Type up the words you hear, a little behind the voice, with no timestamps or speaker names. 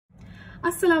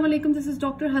Assalamu alaikum, this is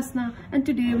Dr. Hasna and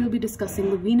today we'll be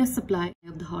discussing the venous supply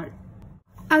of the heart.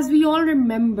 As we all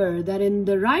remember that in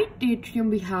the right atrium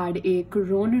we had a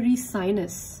coronary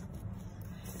sinus.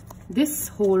 This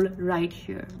hole right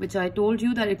here, which I told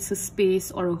you that it's a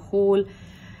space or a hole.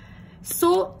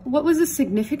 So what was the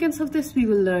significance of this? We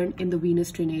will learn in the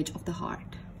venous drainage of the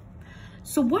heart.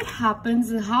 So what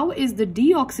happens, how is the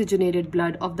deoxygenated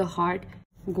blood of the heart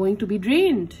going to be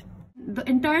drained? The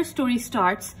entire story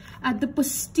starts at the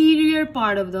posterior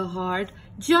part of the heart,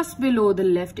 just below the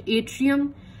left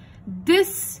atrium.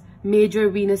 This major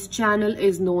venous channel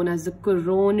is known as the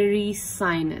coronary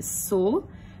sinus. So,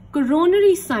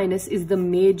 coronary sinus is the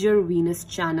major venous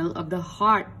channel of the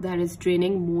heart that is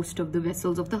draining most of the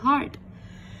vessels of the heart.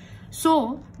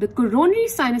 So, the coronary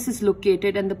sinus is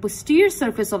located on the posterior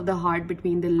surface of the heart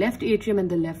between the left atrium and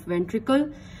the left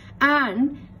ventricle,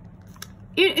 and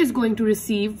it is going to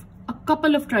receive a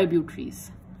couple of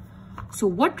tributaries. So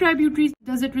what tributaries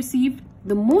does it receive?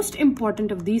 The most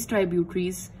important of these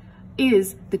tributaries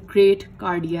is the great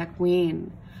cardiac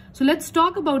vein. So let's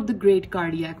talk about the great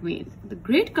cardiac vein. The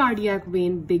great cardiac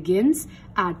vein begins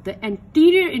at the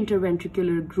anterior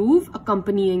interventricular groove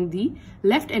accompanying the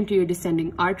left anterior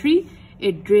descending artery.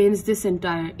 It drains this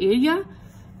entire area,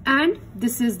 and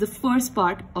this is the first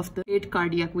part of the great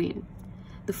cardiac vein.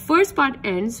 The first part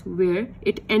ends where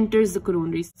it enters the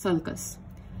coronary sulcus.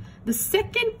 The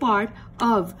second part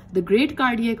of the great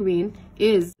cardiac vein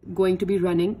is going to be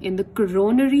running in the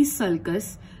coronary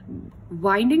sulcus,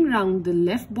 winding around the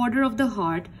left border of the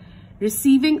heart,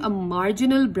 receiving a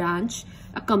marginal branch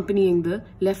accompanying the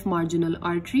left marginal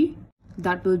artery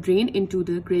that will drain into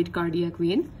the great cardiac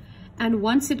vein. And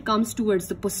once it comes towards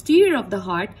the posterior of the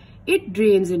heart, it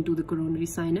drains into the coronary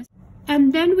sinus.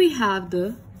 And then we have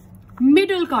the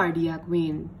middle cardiac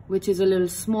vein, which is a little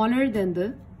smaller than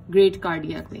the great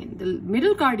cardiac vein. The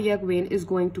middle cardiac vein is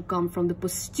going to come from the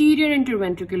posterior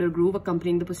interventricular groove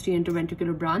accompanying the posterior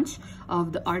interventricular branch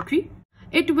of the artery.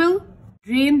 It will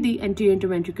drain the anterior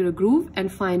interventricular groove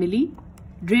and finally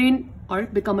drain or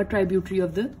become a tributary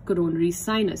of the coronary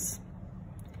sinus.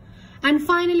 And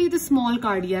finally, the small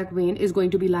cardiac vein is going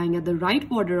to be lying at the right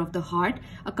border of the heart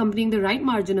accompanying the right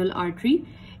marginal artery.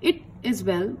 It as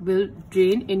well will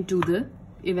drain into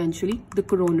eventually the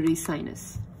coronary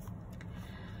sinus.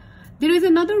 There is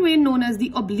another vein known as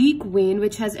the oblique vein,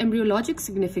 which has embryologic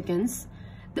significance.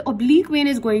 The oblique vein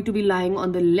is going to be lying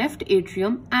on the left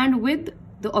atrium, and with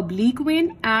the oblique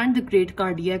vein and the great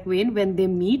cardiac vein, when they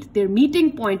meet, their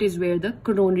meeting point is where the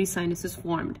coronary sinus is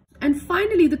formed. And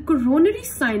finally, the coronary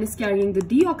sinus carrying the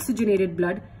deoxygenated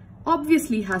blood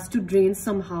obviously has to drain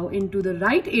somehow into the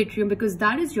right atrium because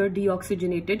that is your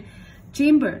deoxygenated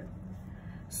chamber.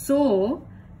 So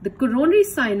the coronary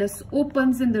sinus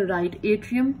opens in the right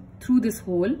atrium through this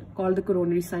hole called the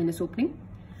coronary sinus opening,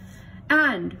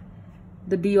 and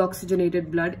the deoxygenated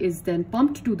blood is then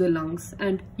pumped to the lungs,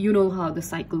 and you know how the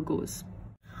cycle goes.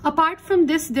 Apart from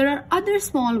this, there are other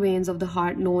small veins of the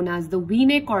heart known as the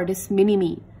venae cordis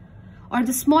minimi, or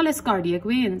the smallest cardiac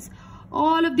veins.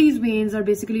 All of these veins are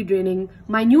basically draining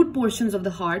minute portions of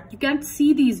the heart. You can't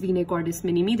see these venae cordis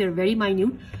minimi, they're very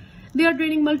minute. They are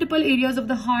draining multiple areas of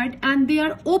the heart, and they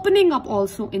are opening up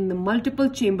also in the multiple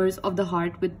chambers of the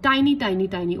heart with tiny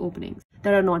openings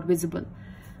that are not visible.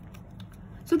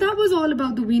 So that was all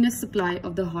about the venous supply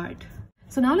of the heart.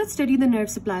 So now let's study the nerve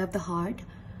supply of the heart.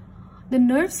 The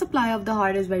nerve supply of the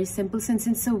heart is very simple since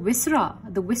it's a viscera.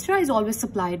 The viscera is always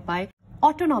supplied by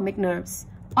autonomic nerves.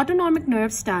 Autonomic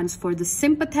nerve stands for the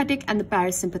sympathetic and the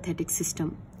parasympathetic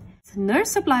system. The nerve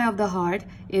supply of the heart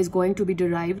is going to be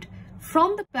derived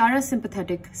from the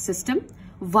parasympathetic system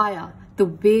via the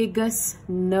vagus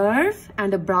nerve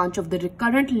and a branch of the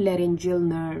recurrent laryngeal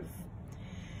nerve.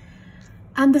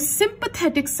 And the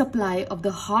sympathetic supply of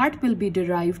the heart will be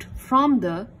derived from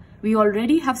we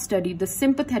already have studied the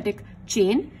sympathetic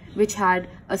chain, which had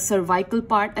a cervical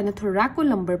part and a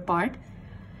thoracolumbar part.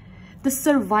 The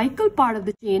cervical part of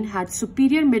the chain had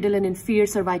superior, middle, and inferior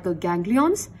cervical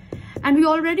ganglions. And we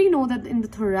already know that in the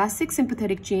thoracic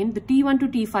sympathetic chain, the T1 to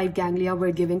T5 ganglia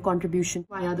were giving contribution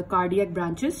via the cardiac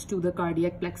branches to the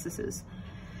cardiac plexuses.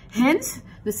 Hence,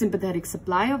 the sympathetic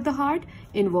supply of the heart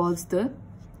involves the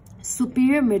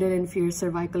superior, middle, and inferior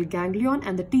cervical ganglion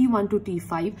and the T1 to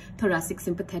T5 thoracic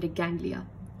sympathetic ganglia.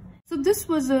 So this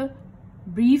was a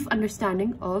brief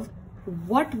understanding of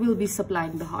what will be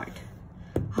supplying the heart.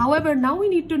 However, now we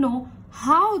need to know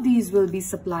how these will be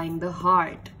supplying the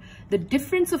heart. The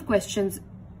difference of questions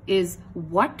is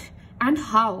what and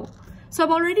how. So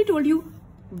I've already told you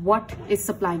what is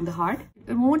supplying the heart.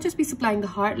 It won't just be supplying the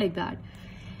heart like that.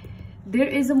 There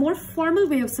is a more formal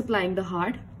way of supplying the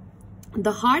heart,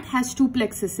 The heart has two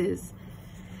plexuses,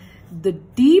 the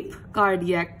deep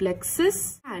cardiac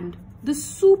plexus and the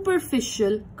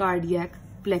superficial cardiac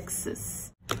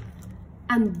plexus.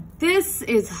 And this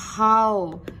is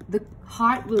how the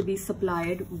heart will be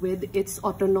supplied with its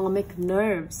autonomic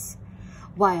nerves,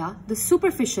 via the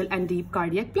superficial and deep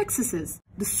cardiac plexuses.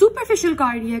 The superficial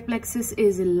cardiac plexus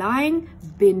is lying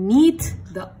beneath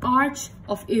the arch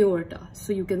of aorta.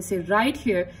 So you can say right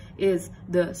here is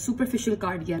the superficial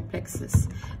cardiac plexus.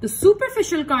 The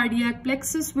superficial cardiac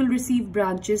plexus will receive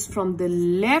branches from the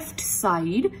left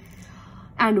side.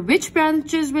 And which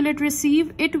branches will it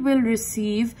receive? It will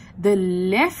receive the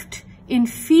left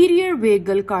inferior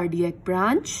vagal cardiac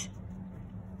branch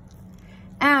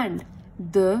and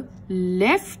the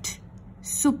left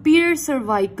superior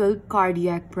cervical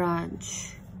cardiac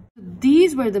branch.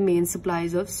 These were the main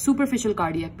supplies of superficial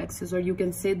cardiac plexus, or you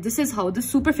can say this is how the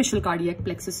superficial cardiac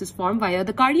plexus is formed via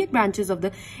the cardiac branches of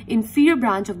the inferior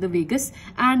branch of the vagus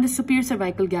and the superior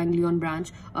cervical ganglion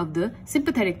branch of the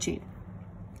sympathetic chain.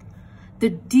 The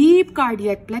deep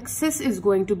cardiac plexus is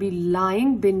going to be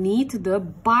lying beneath the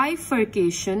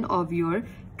bifurcation of your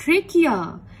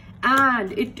trachea,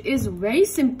 and it is very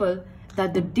simple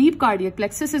that the deep cardiac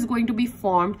plexus is going to be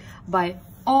formed by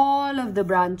all of the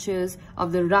branches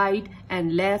of the right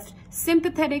and left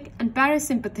sympathetic and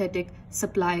parasympathetic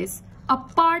supplies,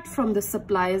 apart from the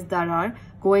supplies that are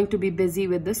going to be busy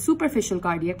with the superficial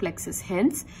cardiac plexus.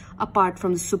 Hence, apart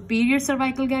from the superior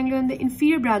cervical ganglion, the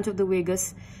inferior branch of the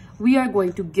vagus, we are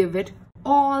going to give it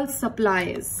all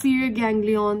supplies. Superior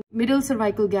ganglion, middle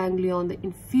cervical ganglion, the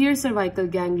inferior cervical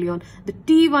ganglion, the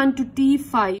T1 to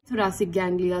T5 thoracic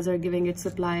ganglia are giving it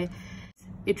supply.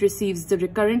 It receives the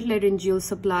recurrent laryngeal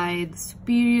supply,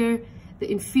 the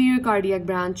inferior cardiac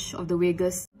branch of the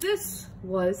vagus. This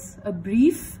was a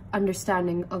brief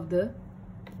understanding of the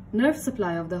nerve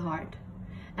supply of the heart,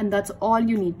 and that's all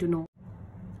you need to know.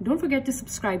 Don't forget to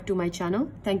subscribe to my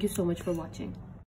channel. Thank you so much for watching.